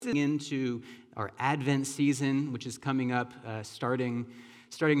into our Advent season, which is coming up starting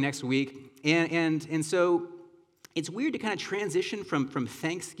next week. And so it's weird to kind of transition from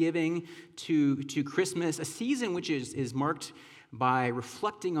Thanksgiving to Christmas, a season which is marked by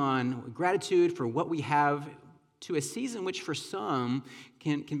reflecting on gratitude for what we have, to a season which for some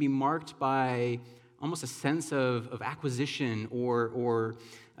can be marked by almost a sense of acquisition or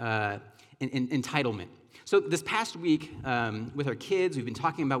entitlement. So this past week with our kids, we've been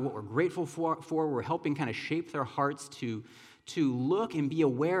talking about what we're grateful for. We're helping kind of shape their hearts to look and be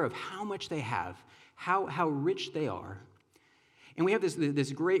aware of how much they have, how rich they are. And we have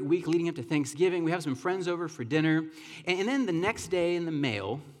this great week leading up to Thanksgiving. We have some friends over for dinner. And then the next day in the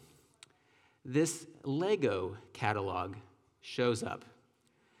mail, this Lego catalog shows up,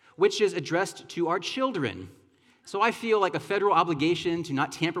 which is addressed to our children. So I feel like a federal obligation to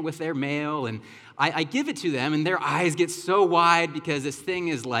not tamper with their mail, and I give it to them, and their eyes get so wide because this thing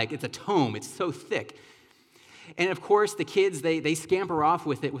is like, it's a tome, it's so thick. And of course, the kids, they scamper off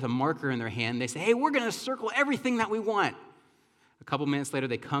with it with a marker in their hand. They say, hey, we're going to circle everything that we want. A couple minutes later,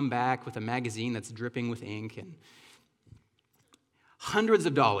 they come back with a magazine that's dripping with ink and hundreds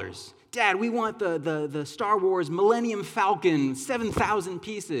of dollars. Dad, we want the Star Wars Millennium Falcon, 7,000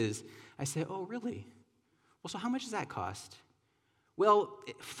 pieces. I say, oh, really? Well, so how much does that cost? Well,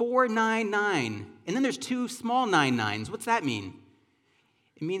 $499. And then there's two small 99s. What's that mean?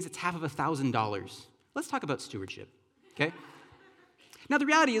 It means it's half of $1,000. Let's talk about stewardship, okay? Now, the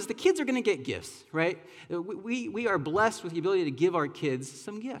reality is the kids are going to get gifts, right? We are blessed with the ability to give our kids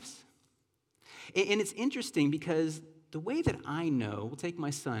some gifts. And it's interesting because the way that I know, we'll take my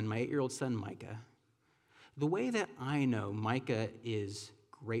son, my 8-year-old son, Micah. The way that I know Micah is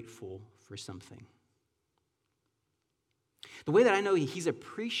grateful for something. The way that I know he's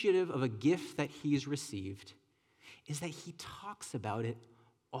appreciative of a gift that he's received is that he talks about it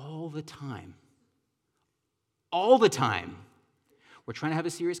all the time. All the time. We're trying to have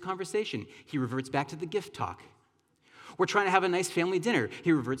a serious conversation. He reverts back to the gift talk. We're trying to have a nice family dinner.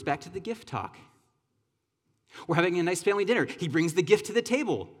 He reverts back to the gift talk. We're having a nice family dinner. He brings the gift to the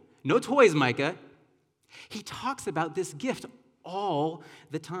table. No toys, Micah. He talks about this gift all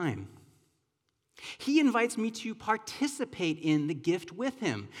the time. He invites me to participate in the gift with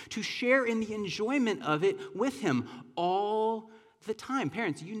him, to share in the enjoyment of it with him all the time.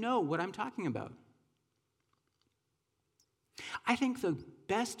 Parents, you know what I'm talking about. I think the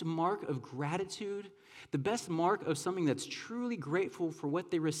best mark of gratitude, the best mark of something that's truly grateful for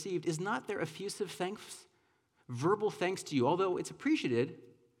what they received is not their effusive thanks, verbal thanks to you, although it's appreciated.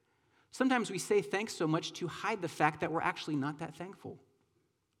 Sometimes we say thanks so much to hide the fact that we're actually not that thankful.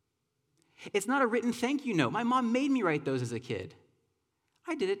 It's not a written thank you note. My mom made me write those as a kid.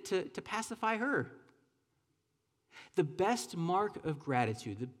 I did it to pacify her. The best mark of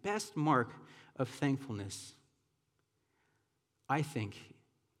gratitude, the best mark of thankfulness, I think,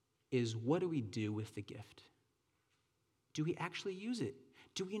 is what do we do with the gift? Do we actually use it?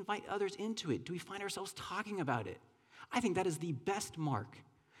 Do we invite others into it? Do we find ourselves talking about it? I think that is the best mark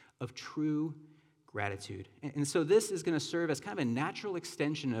of true gratitude. And so this is going to serve as kind of a natural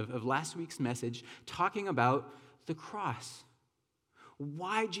extension of last week's message, talking about the cross.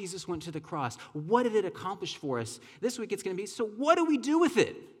 Why Jesus went to the cross. What did it accomplish for us? This week it's going to be, so what do we do with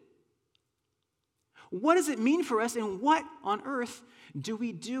it? What does it mean for us, and what on earth do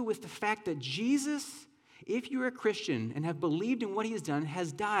we do with the fact that Jesus, if you're a Christian and have believed in what he has done,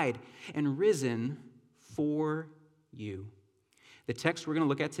 has died and risen for you? The text we're going to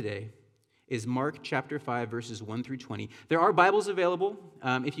look at today is Mark chapter 5, verses 1 through 20. There are Bibles available.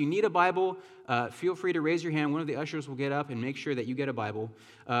 If you need a Bible, feel free to raise your hand. One of the ushers will get up and make sure that you get a Bible.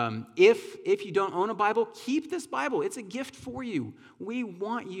 If you don't own a Bible, keep this Bible. It's a gift for you. We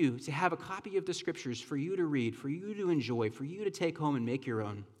want you to have a copy of the Scriptures for you to read, for you to enjoy, for you to take home and make your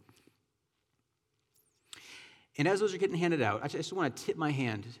own. And as those are getting handed out, I just want to tip my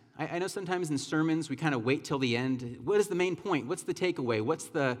hand. I know sometimes in sermons we kind of wait till the end. What is the main point? What's the takeaway? What's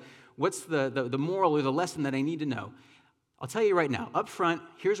the moral or the lesson that I need to know? I'll tell you right now, up front,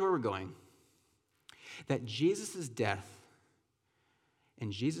 here's where we're going. That Jesus' death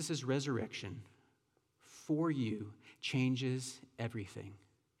and Jesus' resurrection for you changes everything.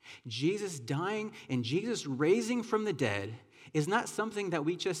 Jesus dying and Jesus raising from the dead is not something that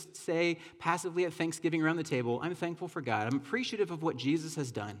we just say passively at Thanksgiving around the table. I'm thankful for God. I'm appreciative of what Jesus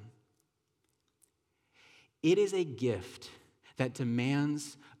has done. It is a gift that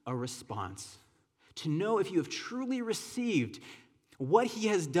demands a response. To know if you have truly received what he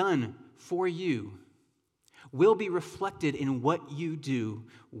has done for you will be reflected in what you do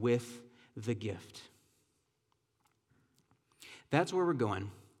with the gift. That's where we're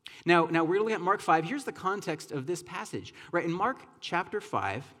going. Now we're looking at Mark 5. Here's the context of this passage. Right, in Mark chapter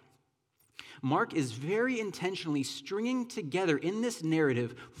 5, Mark is very intentionally stringing together in this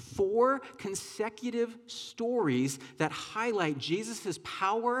narrative 4 consecutive stories that highlight Jesus'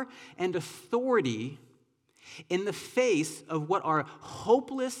 power and authority in the face of what are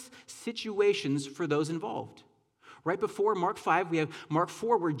hopeless situations for those involved. Right before Mark 5, we have Mark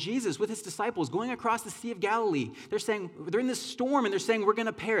 4, where Jesus, with his disciples, going across the Sea of Galilee, they're in this storm and they're saying, we're going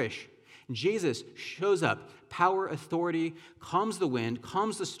to perish. And Jesus shows up, power, authority, calms the wind,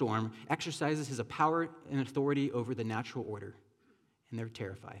 calms the storm, exercises his power and authority over the natural order. And they're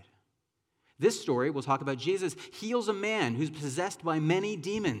terrified. This story, we'll talk about Jesus, heals a man who's possessed by many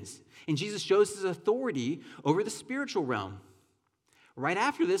demons. And Jesus shows his authority over the spiritual realm. Right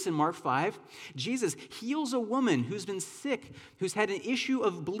after this, in Mark 5, Jesus heals a woman who's been sick, who's had an issue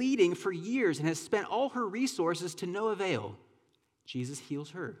of bleeding for years and has spent all her resources to no avail. Jesus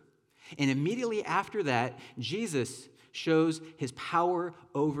heals her. And immediately after that, Jesus shows his power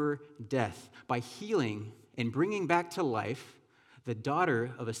over death by healing and bringing back to life the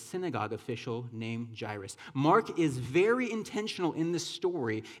daughter of a synagogue official named Jairus. Mark is very intentional in this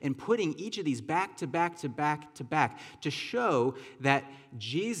story in putting each of these back to back to back to back to show that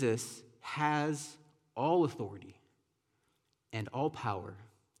Jesus has all authority and all power.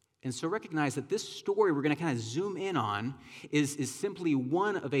 And so recognize that this story we're going to kind of zoom in on is simply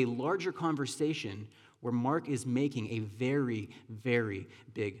one of a larger conversation where Mark is making a very, very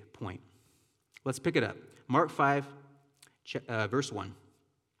big point. Let's pick it up. Mark 5, verse 1.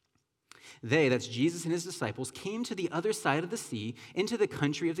 They, that's Jesus and his disciples, came to the other side of the sea into the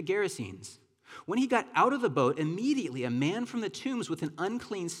country of the Gerasenes. When he got out of the boat, immediately a man from the tombs with an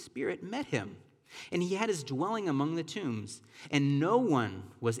unclean spirit met him. And he had his dwelling among the tombs, and no one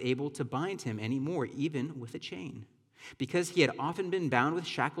was able to bind him anymore, even with a chain, because he had often been bound with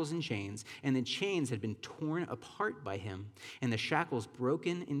shackles and chains, and the chains had been torn apart by him, and the shackles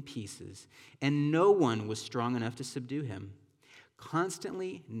broken in pieces, and no one was strong enough to subdue him.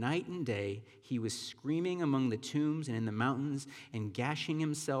 Constantly, night and day, he was screaming among the tombs and in the mountains, and gashing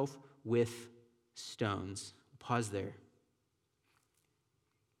himself with stones. Pause there.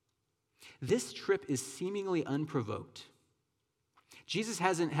 This trip is seemingly unprovoked. Jesus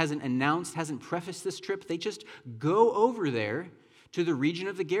hasn't announced, hasn't prefaced this trip. They just go over there to the region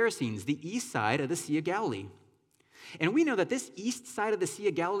of the Gerasenes, the east side of the Sea of Galilee. And we know that this east side of the Sea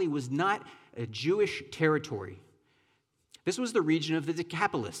of Galilee was not a Jewish territory. This was the region of the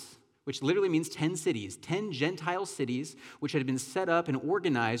Decapolis, which literally means 10 cities, 10 Gentile cities, which had been set up and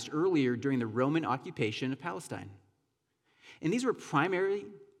organized earlier during the Roman occupation of Palestine. And these were primarily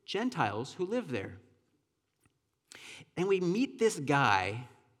Gentiles who lived there. And we meet this guy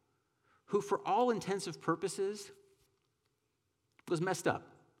who, for all intensive purposes, was messed up.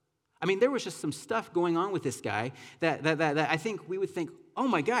 I mean, there was just some stuff going on with this guy that I think we would think, oh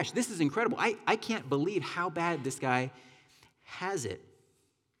my gosh, this is incredible. I can't believe how bad this guy has it.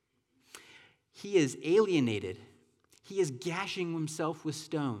 He is alienated. He is gashing himself with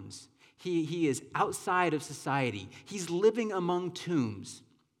stones. He is outside of society. He's living among tombs.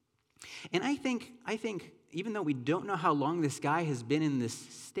 And I think, even though we don't know how long this guy has been in this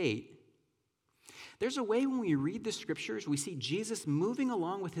state, there's a way when we read the scriptures, we see Jesus moving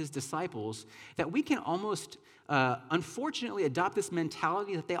along with his disciples, that we can almost, unfortunately, adopt this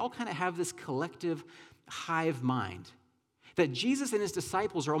mentality that they all kind of have this collective hive mind. That Jesus and his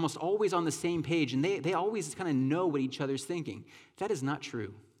disciples are almost always on the same page, and they always kind of know what each other's thinking. That is not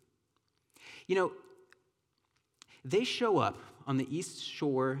true. You know, they show up on the east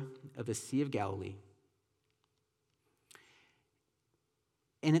shore of the Sea of Galilee.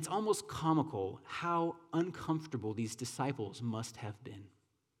 And it's almost comical how uncomfortable these disciples must have been.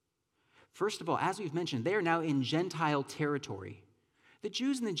 First of all, as we've mentioned, they are now in Gentile territory. The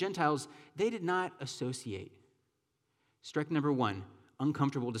Jews and the Gentiles, they did not associate. Strike number 1,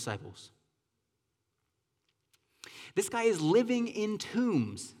 uncomfortable disciples. This guy is living in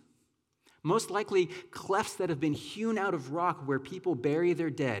tombs. Most likely clefts that have been hewn out of rock where people bury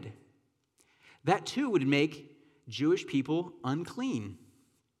their dead. That too would make Jewish people unclean.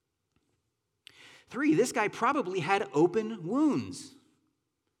 3, this guy probably had open wounds.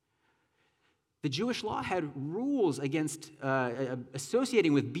 The Jewish law had rules against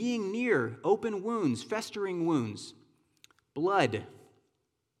associating with being near open wounds, festering wounds, blood.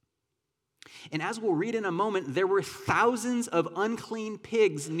 And as we'll read in a moment, there were thousands of unclean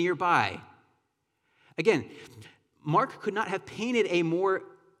pigs nearby. Again, Mark could not have painted a more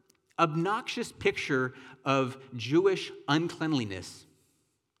obnoxious picture of Jewish uncleanliness.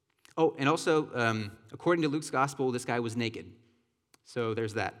 Oh, and also, according to Luke's gospel, this guy was naked. So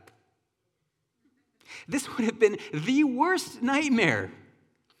there's that. This would have been the worst nightmare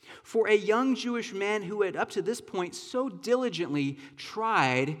for a young Jewish man who had up to this point so diligently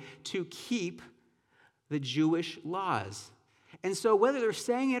tried to keep the Jewish laws. And so whether they're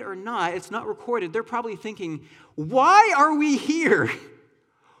saying it or not, it's not recorded. They're probably thinking, why are we here?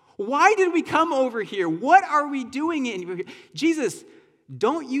 Why did we come over here? What are we doing in here? Jesus,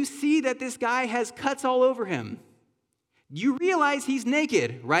 don't you see that this guy has cuts all over him? You realize he's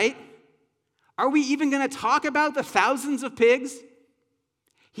naked, right? Are we even going to talk about the thousands of pigs?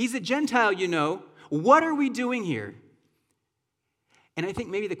 He's a Gentile, you know. What are we doing here? And I think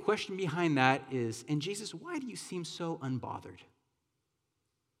maybe the question behind that is, and Jesus, why do you seem so unbothered?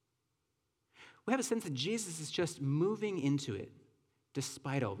 We have a sense that Jesus is just moving into it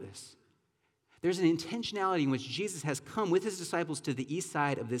despite all this. There's an intentionality in which Jesus has come with his disciples to the east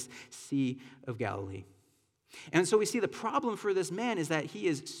side of this Sea of Galilee. And so we see the problem for this man is that he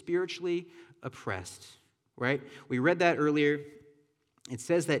is spiritually oppressed, right? We read that earlier. It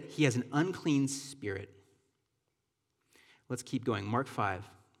says that he has an unclean spirit. Let's keep going. Mark 5,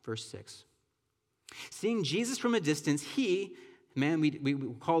 verse 6. Seeing Jesus from a distance, he, man we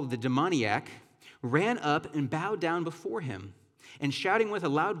call the demoniac, ran up and bowed down before him. And shouting with a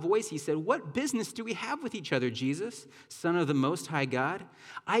loud voice, he said, "What business do we have with each other, Jesus, Son of the Most High God?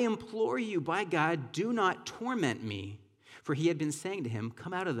 I implore you, by God, do not torment me." For he had been saying to him,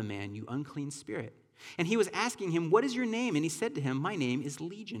 "Come out of the man, you unclean spirit." And he was asking him, "What is your name?" And he said to him, "My name is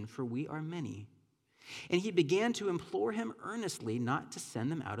Legion, for we are many." And he began to implore him earnestly not to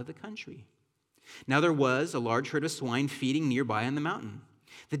send them out of the country. Now there was a large herd of swine feeding nearby on the mountain.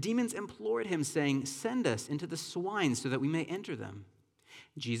 The demons implored him, saying, "Send us into the swine so that we may enter them."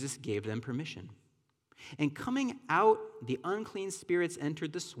 Jesus gave them permission. And coming out, the unclean spirits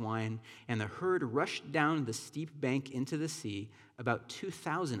entered the swine, and the herd rushed down the steep bank into the sea, about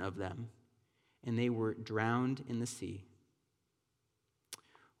 2,000 of them, and they were drowned in the sea.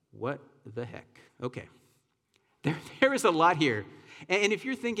 What the heck? Okay. There is a lot here. And if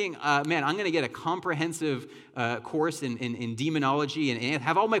you're thinking, man, I'm going to get a comprehensive course in demonology and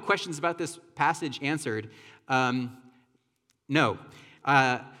have all my questions about this passage answered, no.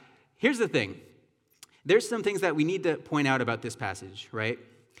 Here's the thing. There's some things that we need to point out about this passage, right?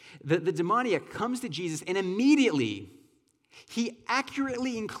 The demoniac comes to Jesus, and immediately he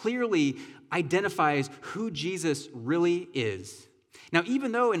accurately and clearly identifies who Jesus really is. Now,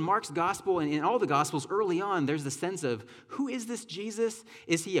 even though in Mark's gospel and in all the gospels early on, there's the sense of, who is this Jesus?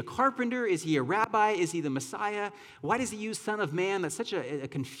 Is he a carpenter? Is he a rabbi? Is he the Messiah? Why does he use Son of Man? That's such a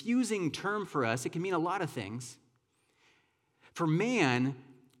confusing term for us. It can mean a lot of things. For man,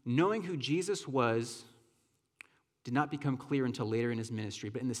 knowing who Jesus was did not become clear until later in his ministry.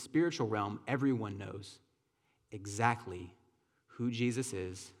 But in the spiritual realm, everyone knows exactly who Jesus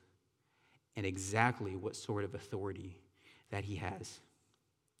is and exactly what sort of authority that he has.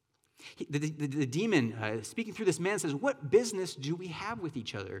 The demon, speaking through this man, says, "What business do we have with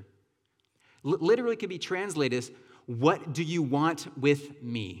each other?" Literally could be translated as, "What do you want with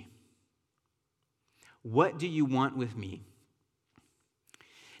me?" What do you want with me?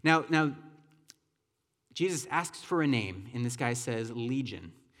 Now, Jesus asks for a name, and this guy says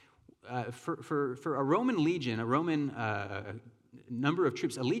Legion. For a Roman legion, a Roman number of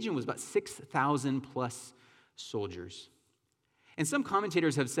troops, a legion was about 6,000 plus soldiers. And some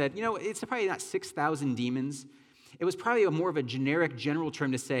commentators have said, it's probably not 6,000 demons. It was probably more of a generic, general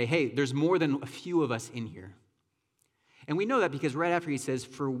term to say, hey, there's more than a few of us in here. And we know that because right after he says,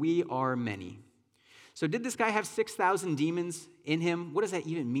 "For we are many." So did this guy have 6,000 demons in him? What does that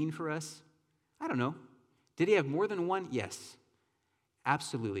even mean for us? I don't know. Did he have more than one? Yes,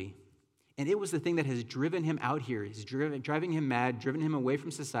 absolutely. And it was the thing that has driven him out here. It's driving him mad, driven him away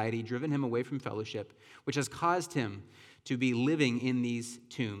from society, driven him away from fellowship, which has caused him to be living in these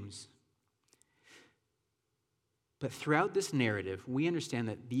tombs. But throughout this narrative, we understand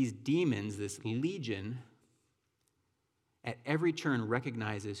that these demons, this legion, at every turn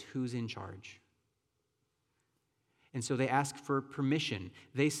recognizes who's in charge. And so they ask for permission.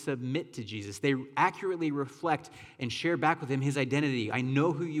 They submit to Jesus. They accurately reflect and share back with him his identity. "I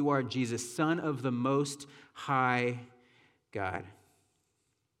know who you are, Jesus, Son of the Most High God."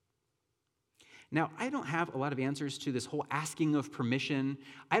 Now, I don't have a lot of answers to this whole asking of permission.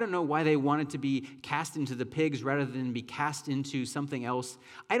 I don't know why they wanted to be cast into the pigs rather than be cast into something else.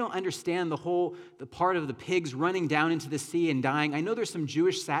 I don't understand the part of the pigs running down into the sea and dying. I know there's some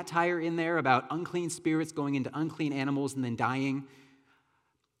Jewish satire in there about unclean spirits going into unclean animals and then dying.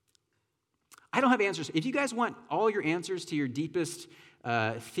 I don't have answers. If you guys want all your answers to your deepest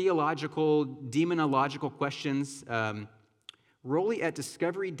theological, demonological questions, Rolly at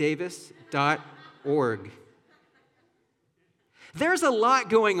discoverydavis.org. Org. There's a lot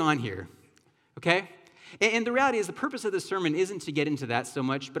going on here, okay? And the reality is the purpose of this sermon isn't to get into that so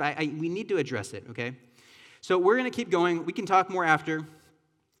much, but we need to address it, okay? So we're going to keep going. We can talk more after.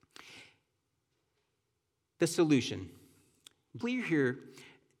 The solution. Clear here,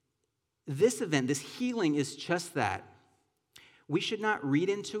 this event, this healing is just that. We should not read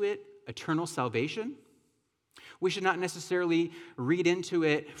into it eternal salvation. We should not necessarily read into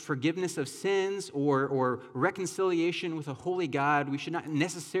it forgiveness of sins or reconciliation with a holy God. We should not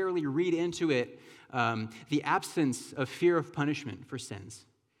necessarily read into it the absence of fear of punishment for sins.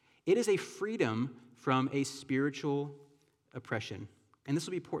 It is a freedom from a spiritual oppression. And this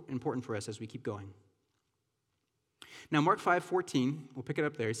will be important for us as we keep going. Now, Mark 5:14, we'll pick it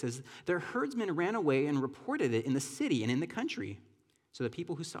up there. It says, their herdsmen ran away and reported it in the city and in the country. So the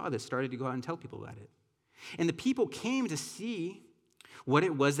people who saw this started to go out and tell people about it. And the people came to see what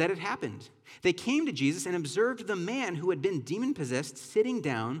it was that had happened. They came to Jesus and observed the man who had been demon-possessed sitting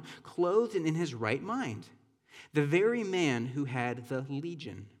down, clothed and in his right mind, the very man who had the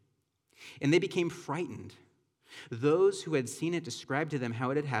legion. And they became frightened. Those who had seen it described to them how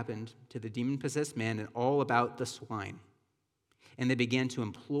it had happened to the demon-possessed man and all about the swine. And they began to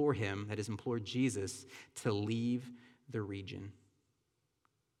implore him, that is, implore Jesus, to leave the region.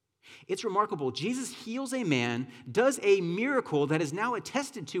 It's remarkable. Jesus heals a man, does a miracle that is now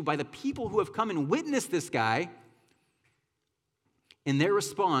attested to by the people who have come and witnessed this guy. And their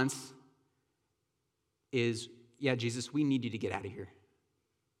response is, yeah, Jesus, we need you to get out of here.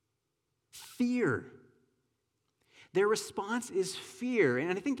 Fear. Their response is fear.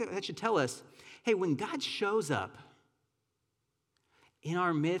 And I think that should tell us, hey, when God shows up in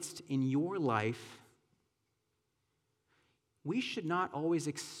our midst, in your life, we should not always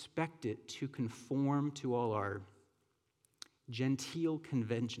expect it to conform to all our genteel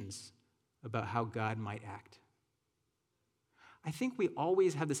conventions about how God might act. I think we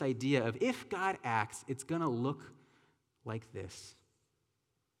always have this idea of if God acts, it's going to look like this.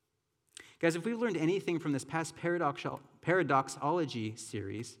 Guys, if we've learned anything from this past paradoxology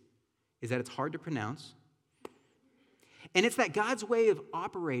series, is that it's hard to pronounce. And it's that God's way of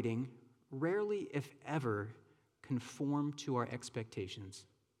operating rarely, if ever, conform to our expectations.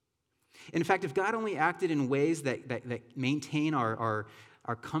 In fact, if God only acted in ways that maintain our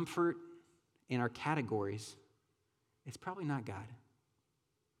comfort in our categories, it's probably not God.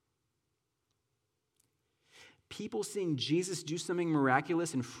 People seeing Jesus do something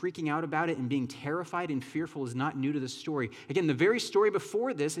miraculous and freaking out about it and being terrified and fearful is not new to the story. Again, the very story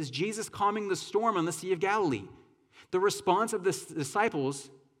before this is Jesus calming the storm on the Sea of Galilee. The response of the disciples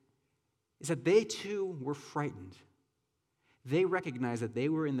is that they too were frightened. They recognized that they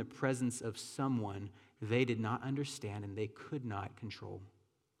were in the presence of someone they did not understand and they could not control.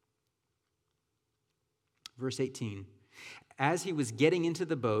 Verse 18, as he was getting into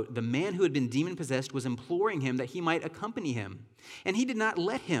the boat, the man who had been demon-possessed was imploring him that he might accompany him. And he did not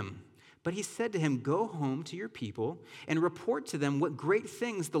let him, but he said to him, go home to your people and report to them what great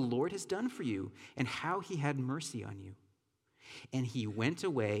things the Lord has done for you and how he had mercy on you. And he went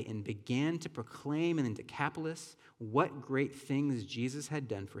away and began to proclaim in Decapolis what great things Jesus had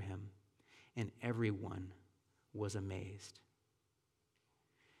done for him. And everyone was amazed.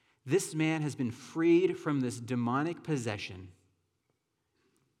 This man has been freed from this demonic possession.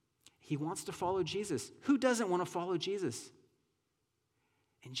 He wants to follow Jesus. Who doesn't want to follow Jesus?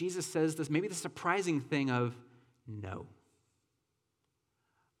 And Jesus says this, maybe the surprising thing of, no.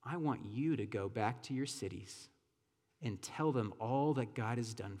 I want you to go back to your cities and tell them all that God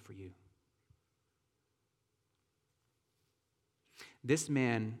has done for you. This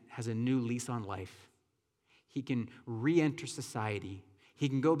man has a new lease on life. He can re-enter society. He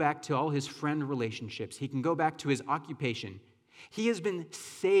can go back to all his friend relationships. He can go back to his occupation. He has been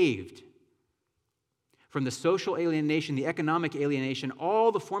saved from the social alienation, the economic alienation,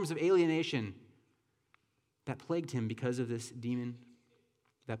 all the forms of alienation that plagued him because of this demon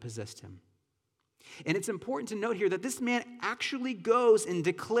that possessed him. And it's important to note here that this man actually goes and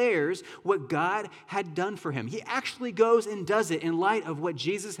declares what God had done for him. He actually goes and does it in light of what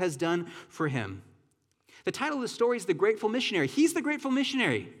Jesus has done for him. The title of the story is The Grateful Missionary. He's the grateful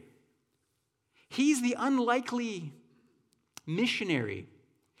missionary. He's the unlikely missionary.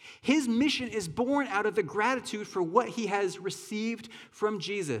 His mission is born out of the gratitude for what he has received from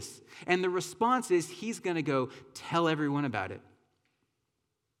Jesus. And the response is he's going to go tell everyone about it.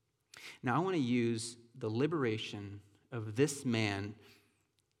 Now, I want to use the liberation of this man,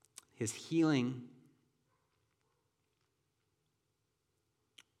 his healing.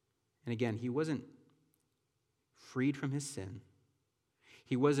 And again, he wasn't freed from his sin.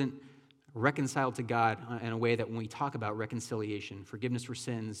 He wasn't reconciled to God in a way that when we talk about reconciliation, forgiveness for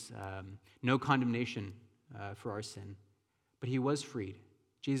sins, no condemnation for our sin. But he was freed.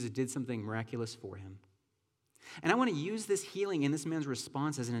 Jesus did something miraculous for him. And I want to use this healing and this man's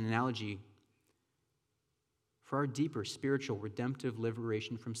response as an analogy for our deeper spiritual redemptive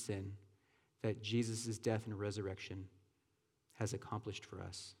liberation from sin that Jesus' death and resurrection has accomplished for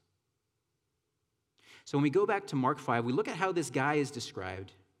us. So when we go back to Mark 5, we look at how this guy is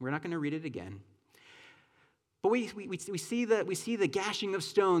described. We're not going to read it again. But we see the gashing of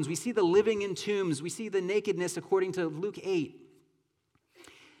stones. We see the living in tombs. We see the nakedness according to Luke 8.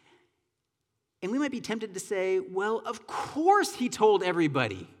 And we might be tempted to say, well, of course he told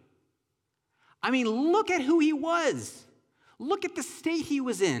everybody. I mean, look at who he was. Look at the state he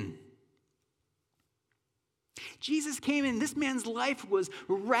was in. Jesus came in, this man's life was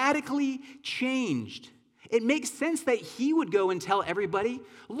radically changed. It makes sense that he would go and tell everybody,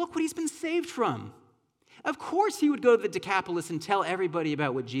 look what he's been saved from. Of course he would go to the Decapolis and tell everybody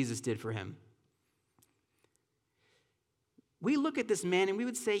about what Jesus did for him. We look at this man and we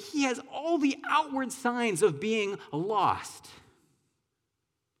would say he has all the outward signs of being lost.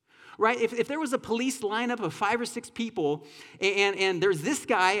 Right? If there was a police lineup of 5 or 6 people and there's this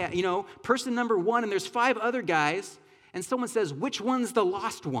guy, person number 1, and there's 5 other guys, and someone says, which one's the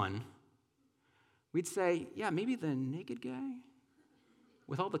lost one? We'd say, yeah, maybe the naked guy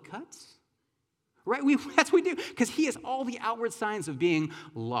with all the cuts. Right? That's what we do, because he has all the outward signs of being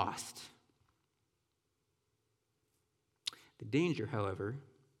lost. The danger, however,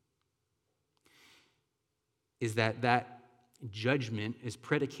 is that judgment is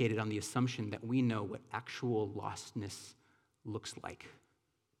predicated on the assumption that we know what actual lostness looks like.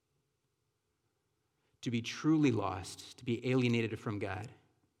 To be truly lost, to be alienated from God.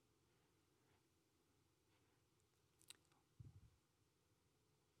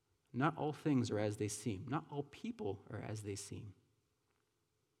 Not all things are as they seem. Not all people are as they seem.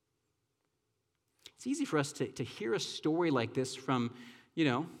 It's easy for us to hear a story like this from,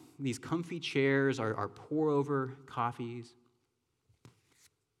 these comfy chairs, our pour-over coffees,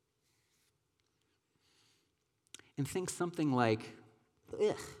 and think something like,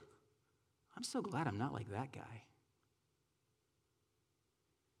 ugh, I'm so glad I'm not like that guy.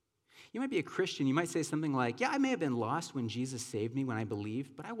 You might be a Christian. You might say something like, yeah, I may have been lost when Jesus saved me, when I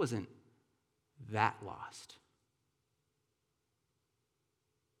believed, but I wasn't that lost.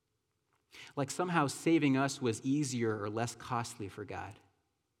 Like somehow saving us was easier or less costly for God.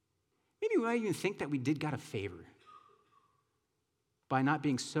 Maybe we might even think that we did God a favor by not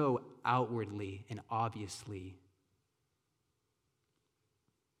being so outwardly and obviously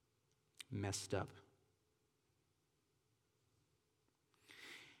messed up.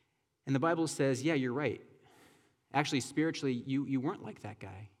 And the Bible says, yeah, you're right. Actually, spiritually, you weren't like that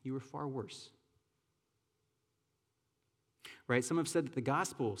guy. You were far worse. Right? Some have said that the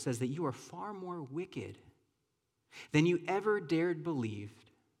gospel says that you are far more wicked than you ever dared believe,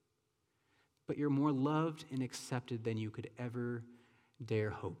 but you're more loved and accepted than you could ever dare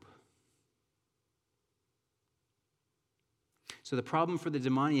hope. So the problem for the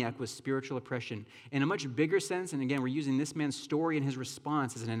demoniac was spiritual oppression. In a much bigger sense, and again, we're using this man's story and his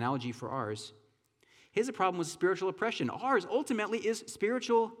response as an analogy for ours, his problem was spiritual oppression. Ours, ultimately, is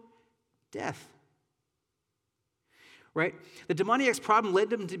spiritual death. Right? The demoniac's problem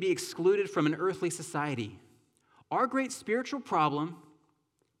led him to be excluded from an earthly society. Our great spiritual problem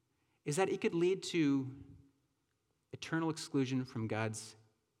is that it could lead to eternal exclusion from God's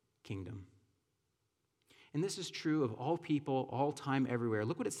kingdom. And this is true of all people, all time, everywhere.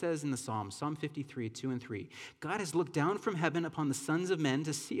 Look what it says in the Psalms, Psalm 53, 2 and 3. God has looked down from heaven upon the sons of men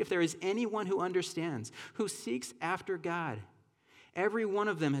to see if there is anyone who understands, who seeks after God. Every one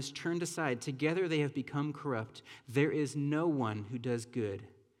of them has turned aside. Together they have become corrupt. There is no one who does good,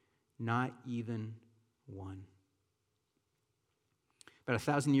 not even one. About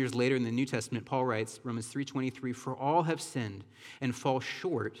 1,000 years later in the New Testament, Paul writes, Romans 3:23, for all have sinned and fall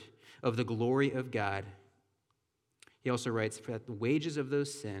short of the glory of God. He also writes, for that the wages of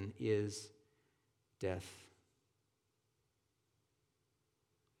those sin is death.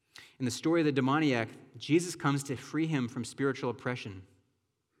 In the story of the demoniac, Jesus comes to free him from spiritual oppression.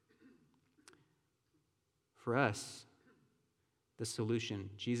 For us, the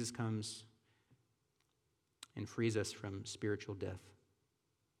solution, Jesus comes and frees us from spiritual death.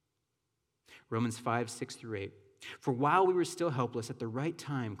 Romans 5, 6 through 8. For while we were still helpless, at the right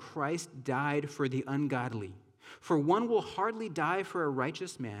time, Christ died for the ungodly. For one will hardly die for a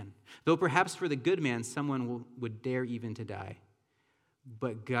righteous man, though perhaps for the good man someone would dare even to die.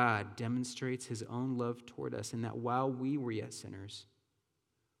 But God demonstrates his own love toward us in that while we were yet sinners,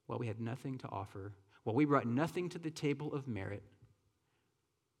 while we had nothing to offer, while we brought nothing to the table of merit,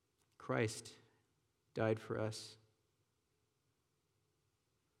 Christ died for us.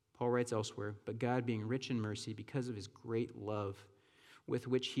 Paul writes elsewhere, but God, being rich in mercy because of his great love with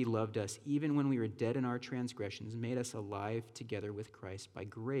which he loved us, even when we were dead in our transgressions, made us alive together with Christ. By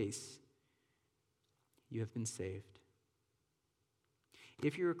grace, you have been saved.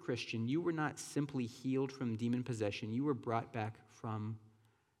 If you're a Christian, you were not simply healed from demon possession, you were brought back from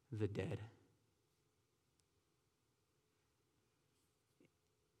the dead.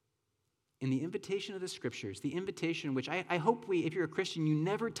 In the invitation of the Scriptures, the invitation which I hope if you're a Christian, you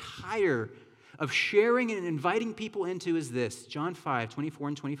never tire of sharing and inviting people into is this. John 5, 24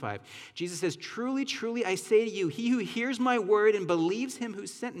 and 25. Jesus says, truly, truly, I say to you, he who hears my word and believes him who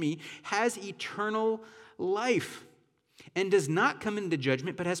sent me has eternal life and does not come into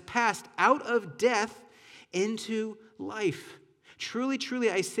judgment, but has passed out of death into life. Truly,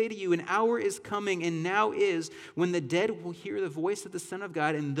 truly, I say to you, an hour is coming and now is when the dead will hear the voice of the Son of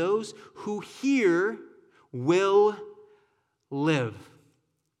God, and those who hear will live.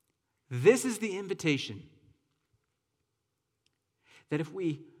 This is the invitation. That if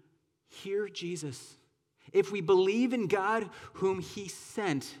we hear Jesus, if we believe in God whom he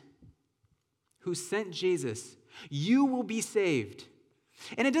sent, who sent Jesus, you will be saved.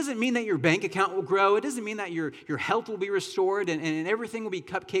 And it doesn't mean that your bank account will grow. It doesn't mean that your health will be restored and everything will be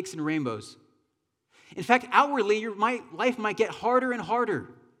cupcakes and rainbows. In fact, outwardly, your life might get harder and harder.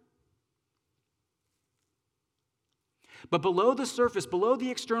 But below the surface, below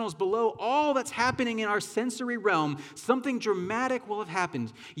the externals, below all that's happening in our sensory realm, something dramatic will have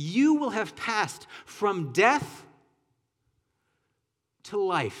happened. You will have passed from death to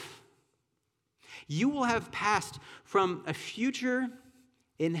life. You will have passed from a future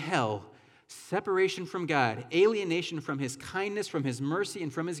in hell, separation from God, alienation from his kindness, from his mercy,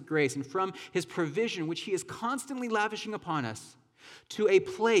 and from his grace, and from his provision, which he is constantly lavishing upon us, to a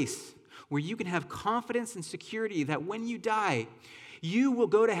place where you can have confidence and security that when you die, you will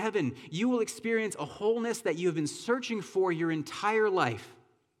go to heaven. You will experience a wholeness that you have been searching for your entire life.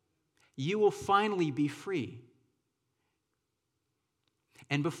 You will finally be free.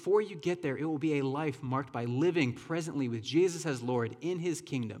 And before you get there, it will be a life marked by living presently with Jesus as Lord in his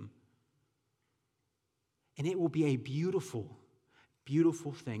kingdom. And it will be a beautiful,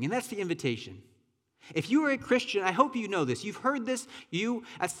 beautiful thing. And that's the invitation. If you are a Christian, I hope you know this. You've heard this. You,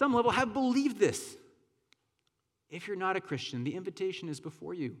 at some level, have believed this. If you're not a Christian, the invitation is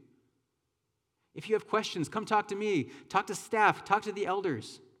before you. If you have questions, come talk to me. Talk to staff. Talk to the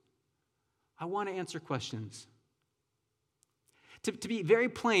elders. I want to answer questions. To be very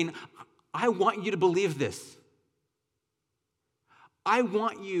plain, I want you to believe this. I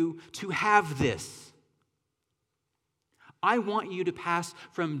want you to have this. I want you to pass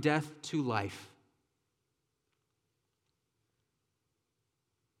from death to life.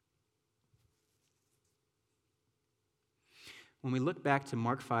 When we look back to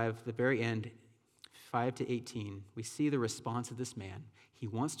Mark 5, the very end, 5 to 18, we see the response of this man. He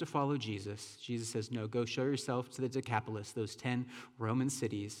wants to follow Jesus. Jesus says, no, go show yourself to the Decapolis, those 10 Roman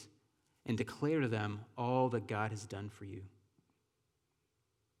cities, and declare to them all that God has done for you.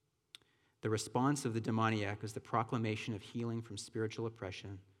 The response of the demoniac is the proclamation of healing from spiritual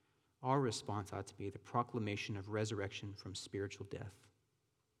oppression. Our response ought to be the proclamation of resurrection from spiritual death.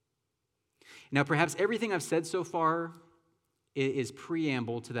 Now, perhaps everything I've said so far is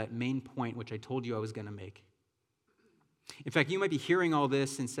preamble to that main point which I told you I was going to make. In fact, you might be hearing all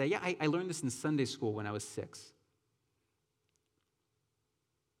this and say, yeah, I learned this in Sunday school when I was 6.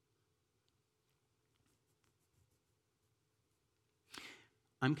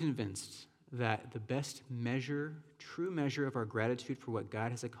 I'm convinced that the best measure, true measure of our gratitude for what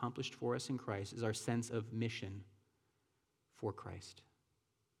God has accomplished for us in Christ is our sense of mission for Christ.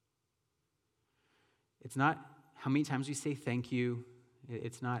 It's not how many times we say thank you.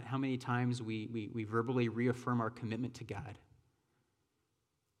 It's not how many times we verbally reaffirm our commitment to God.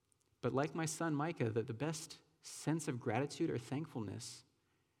 But like my son Micah, the best sense of gratitude or thankfulness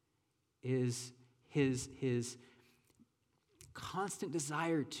is his constant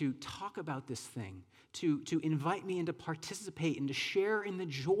desire to talk about this thing, to invite me and to participate and to share in the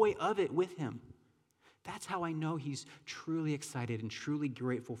joy of it with him. That's how I know he's truly excited and truly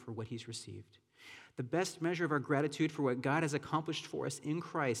grateful for what he's received. The best measure of our gratitude for what God has accomplished for us in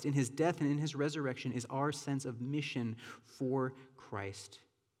Christ, in his death and in his resurrection, is our sense of mission for Christ.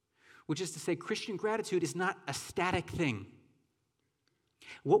 Which is to say, Christian gratitude is not a static thing.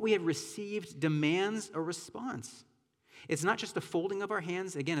 What we have received demands a response. It's not just the folding of our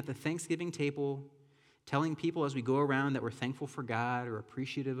hands, again, at the Thanksgiving table, telling people as we go around that we're thankful for God or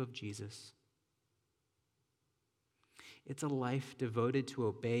appreciative of Jesus. It's a life devoted to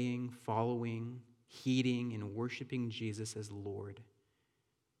obeying, following, heeding, and worshiping Jesus as Lord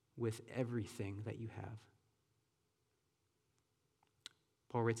with everything that you have.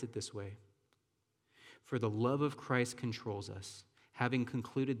 Paul writes it this way: "For the love of Christ controls us, having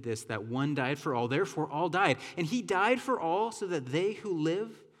concluded this, that one died for all, therefore all died. And he died for all so that they who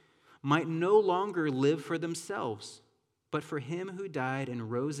live might no longer live for themselves, but for him who died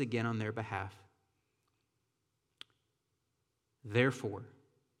and rose again on their behalf. Therefore,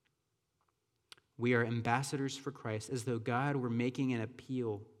 we are ambassadors for Christ, as though God were making an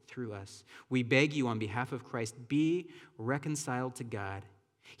appeal through us. We beg you on behalf of Christ, be reconciled to God.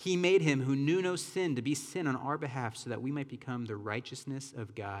 He made him who knew no sin to be sin on our behalf so that we might become the righteousness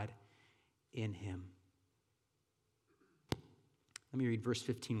of God in him." Let me read verse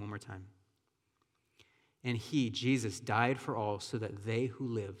 15 one more time. "And he, Jesus, died for all so that they who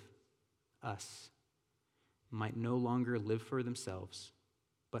live, us, might no longer live for themselves,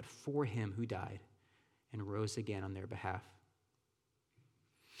 but for him who died and rose again on their behalf."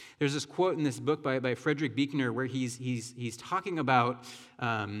 There's this quote in this book by Frederick Buechner where he's talking about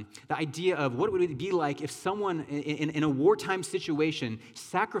the idea of what would it be like if someone in a wartime situation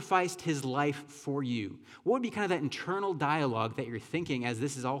sacrificed his life for you. What would be kind of that internal dialogue that you're thinking as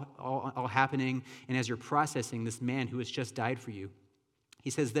this is all happening and as you're processing this man who has just died for you? He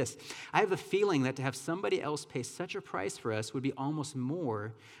says this: "I have the feeling that to have somebody else pay such a price for us would be almost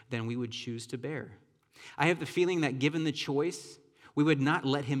more than we would choose to bear. I have the feeling that given the choice, we would not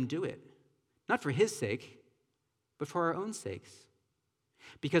let him do it, not for his sake, but for our own sakes,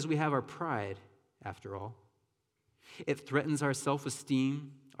 because we have our pride, after all. It threatens our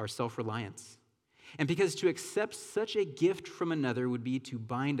self-esteem, our self-reliance, and because to accept such a gift from another would be to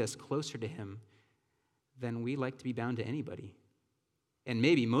bind us closer to him than we like to be bound to anybody. And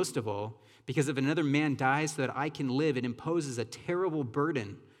maybe, most of all, because if another man dies so that I can live, it imposes a terrible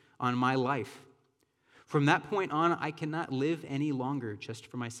burden on my life. From that point on, I cannot live any longer just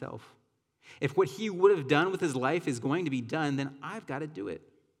for myself. If what he would have done with his life is going to be done, then I've got to do it.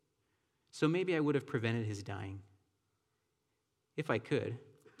 So maybe I would have prevented his dying. If I could,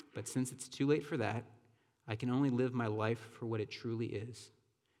 but since it's too late for that, I can only live my life for what it truly is.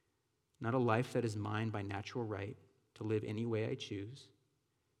 Not a life that is mine by natural right to live any way I choose,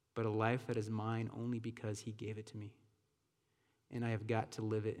 but a life that is mine only because he gave it to me. And I have got to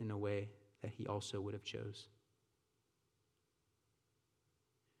live it in a way that he also would have chose.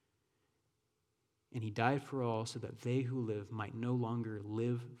 And he died for all so that they who live might no longer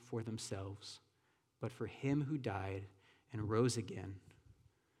live for themselves, but for him who died and rose again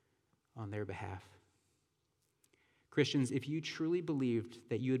on their behalf." Christians, if you truly believed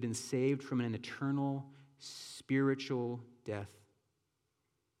that you had been saved from an eternal spiritual death,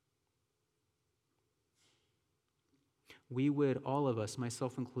 we would, all of us,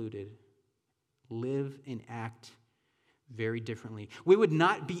 myself included, live and act very differently. We would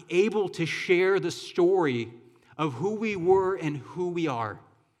not be able to share the story of who we were and who we are.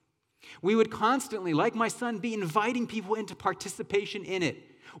 We would constantly, like my son, be inviting people into participation in it,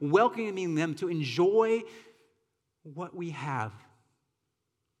 welcoming them to enjoy what we have.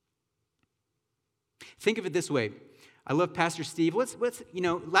 Think of it this way. I love Pastor Steve.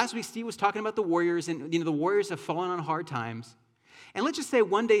 Last week Steve was talking about the Warriors, and the Warriors have fallen on hard times. And let's just say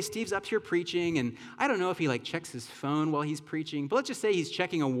one day Steve's up here preaching, and I don't know if he checks his phone while he's preaching, but let's just say he's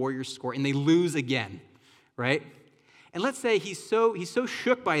checking a Warriors score and they lose again, right? And let's say he's so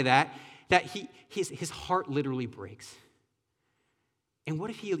shook by that his heart literally breaks. And what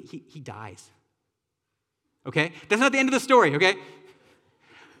if he dies? Okay? That's not the end of the story, okay?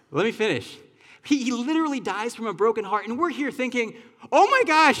 Let me finish. He literally dies from a broken heart, and we're here thinking, oh my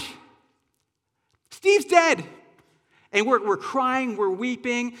gosh, Steve's dead. And we're crying, we're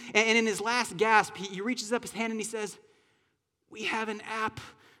weeping, and in his last gasp, he reaches up his hand and he says, "We have an app,"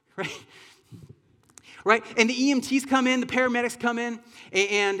 right? Right? And the EMTs come in, the paramedics come in,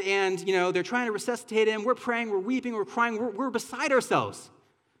 and they're trying to resuscitate him. We're praying, we're weeping, we're crying, we're beside ourselves.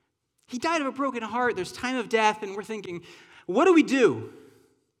 He died of a broken heart. There's time of death, and we're thinking, what do we do?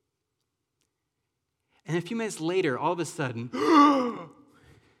 And a few minutes later, all of a sudden,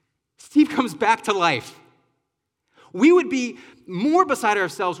 Steve comes back to life. We would be more beside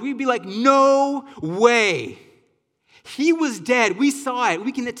ourselves. We'd be like, no way. He was dead. We saw it.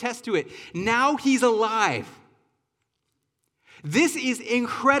 We can attest to it. Now he's alive. This is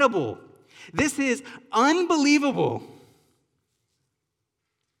incredible. This is unbelievable.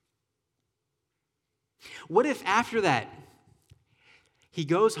 What if after that, he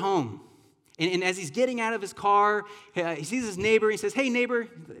goes home And as he's getting out of his car, he sees his neighbor. He says, hey, neighbor.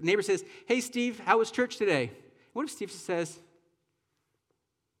 The neighbor says, hey, Steve, how was church today? What if Steve says,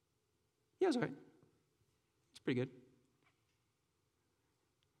 yeah, it was all right. It's pretty good.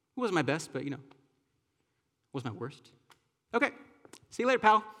 It wasn't my best, but, it was my worst. Okay, see you later,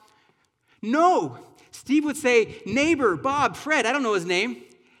 pal. No, Steve would say, neighbor, Bob, Fred, I don't know his name.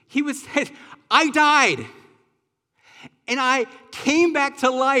 He would say, I died, and I came back to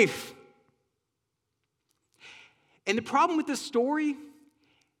life. And the problem with this story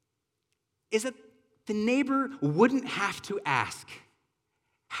is that the neighbor wouldn't have to ask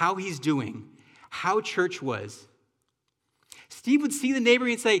how he's doing, how church was. Steve would see the neighbor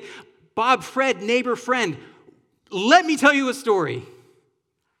and say, Bob, Fred, neighbor, friend, let me tell you a story.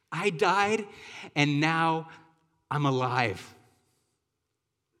 I died, and now I'm alive.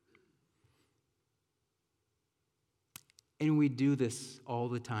 And we do this all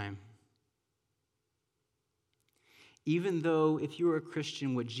the time. Even though, if you're a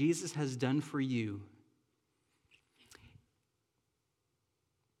Christian, what Jesus has done for you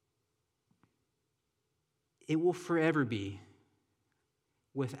it will forever be,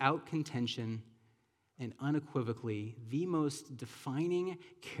 without contention and unequivocally, the most defining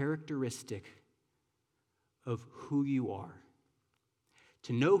characteristic of who you are.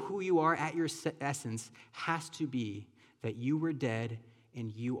 To know who you are at your essence has to be that you were dead and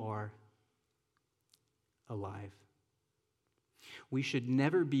you are alive. We should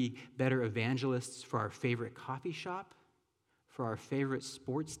never be better evangelists for our favorite coffee shop, for our favorite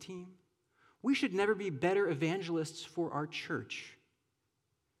sports team. We should never be better evangelists for our church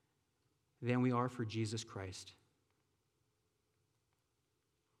than we are for Jesus Christ.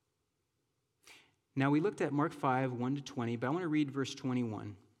 Now, we looked at Mark 5, 1-20, but I want to read verse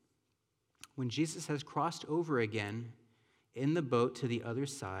 21. When Jesus has crossed over again in the boat to the other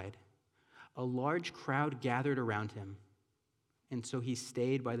side, a large crowd gathered around him, and so he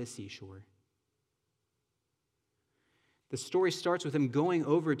stayed by the seashore. The story starts with him going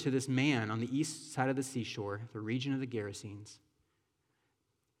over to this man on the east side of the seashore, the region of the Gerasenes.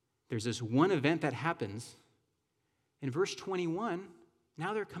 There's this one event that happens. In verse 21,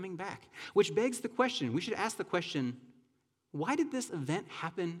 now they're coming back, which begs the question, we should ask the question, why did this event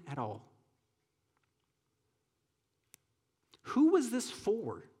happen at all? Who was this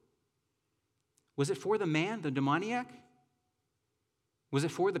for? Was it for the man, the demoniac? Was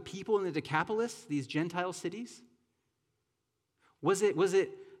it for the people in the Decapolis, these Gentile cities? Was it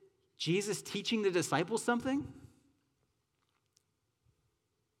Jesus teaching the disciples something?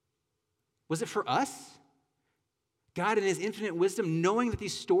 Was it for us? God in his infinite wisdom, knowing that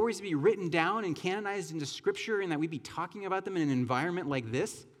these stories would be written down and canonized into Scripture and that we'd be talking about them in an environment like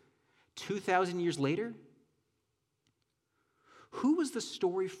this 2,000 years later? Who was the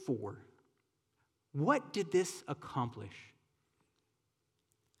story for? What did this accomplish?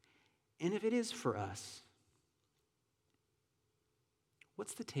 And if it is for us,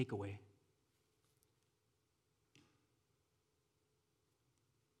 what's the takeaway?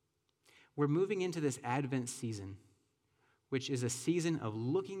 We're moving into this Advent season, which is a season of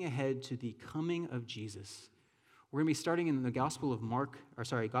looking ahead to the coming of Jesus. We're going to be starting in the Gospel of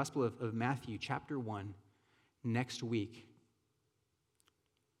Matthew, chapter 1, next week.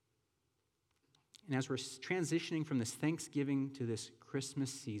 And as we're transitioning from this Thanksgiving to this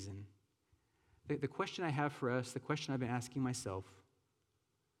Christmas season, the question I have for us, the question I've been asking myself,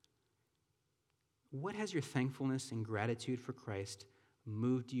 what has your thankfulness and gratitude for Christ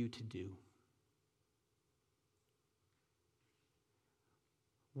moved you to do?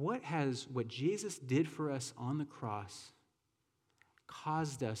 What Jesus did for us on the cross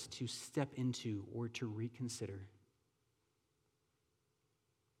caused us to step into or to reconsider?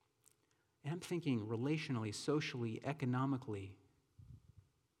 And I'm thinking relationally, socially, economically,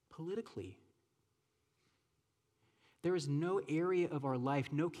 politically. There is no area of our life,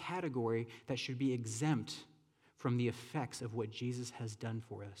 no category that should be exempt from the effects of what Jesus has done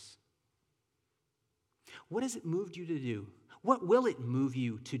for us. What has it moved you to do? What will it move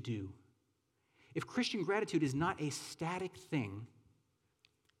you to do? If Christian gratitude is not a static thing,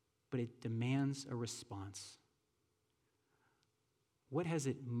 but it demands a response, what has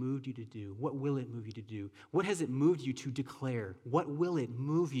it moved you to do? What will it move you to do? What has it moved you to declare? What will it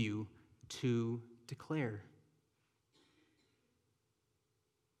move you to declare?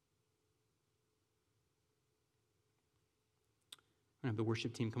 I'm going to have the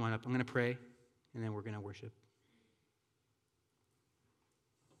worship team come on up. I'm going to pray, and then we're going to worship.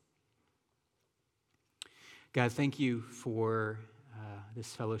 God, thank you for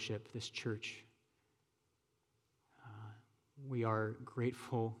this fellowship, this church. We are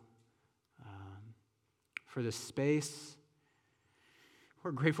grateful for this space.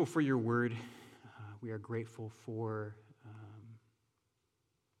 We're grateful for your word. We are grateful for,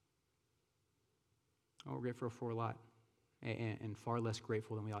 we're grateful for a lot, and far less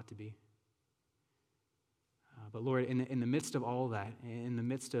grateful than we ought to be. But Lord, in the midst of all that, in the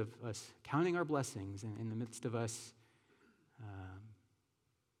midst of us counting our blessings, and in the midst of us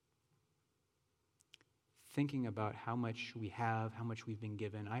thinking about how much we have, how much we've been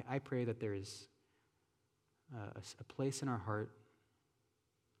given, I pray that there is a place in our heart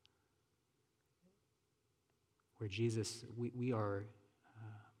where, Jesus, we are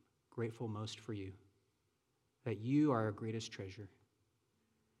grateful most for you, that you are our greatest treasure.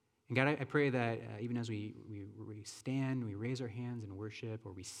 And God, I pray that even as we stand, we raise our hands in worship,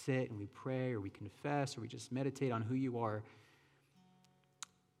 or we sit and we pray, or we confess, or we just meditate on who you are,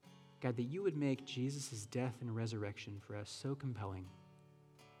 God, that you would make Jesus' death and resurrection for us so compelling,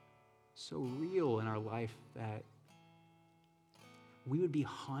 so real in our life, that we would be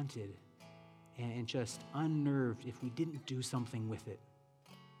haunted and just unnerved if we didn't do something with it.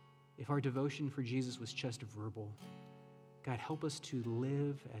 If our devotion for Jesus was just verbal. God, help us to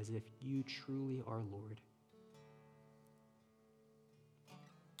live as if you truly are Lord.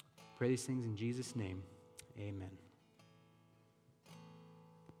 Pray these things in Jesus' name. Amen.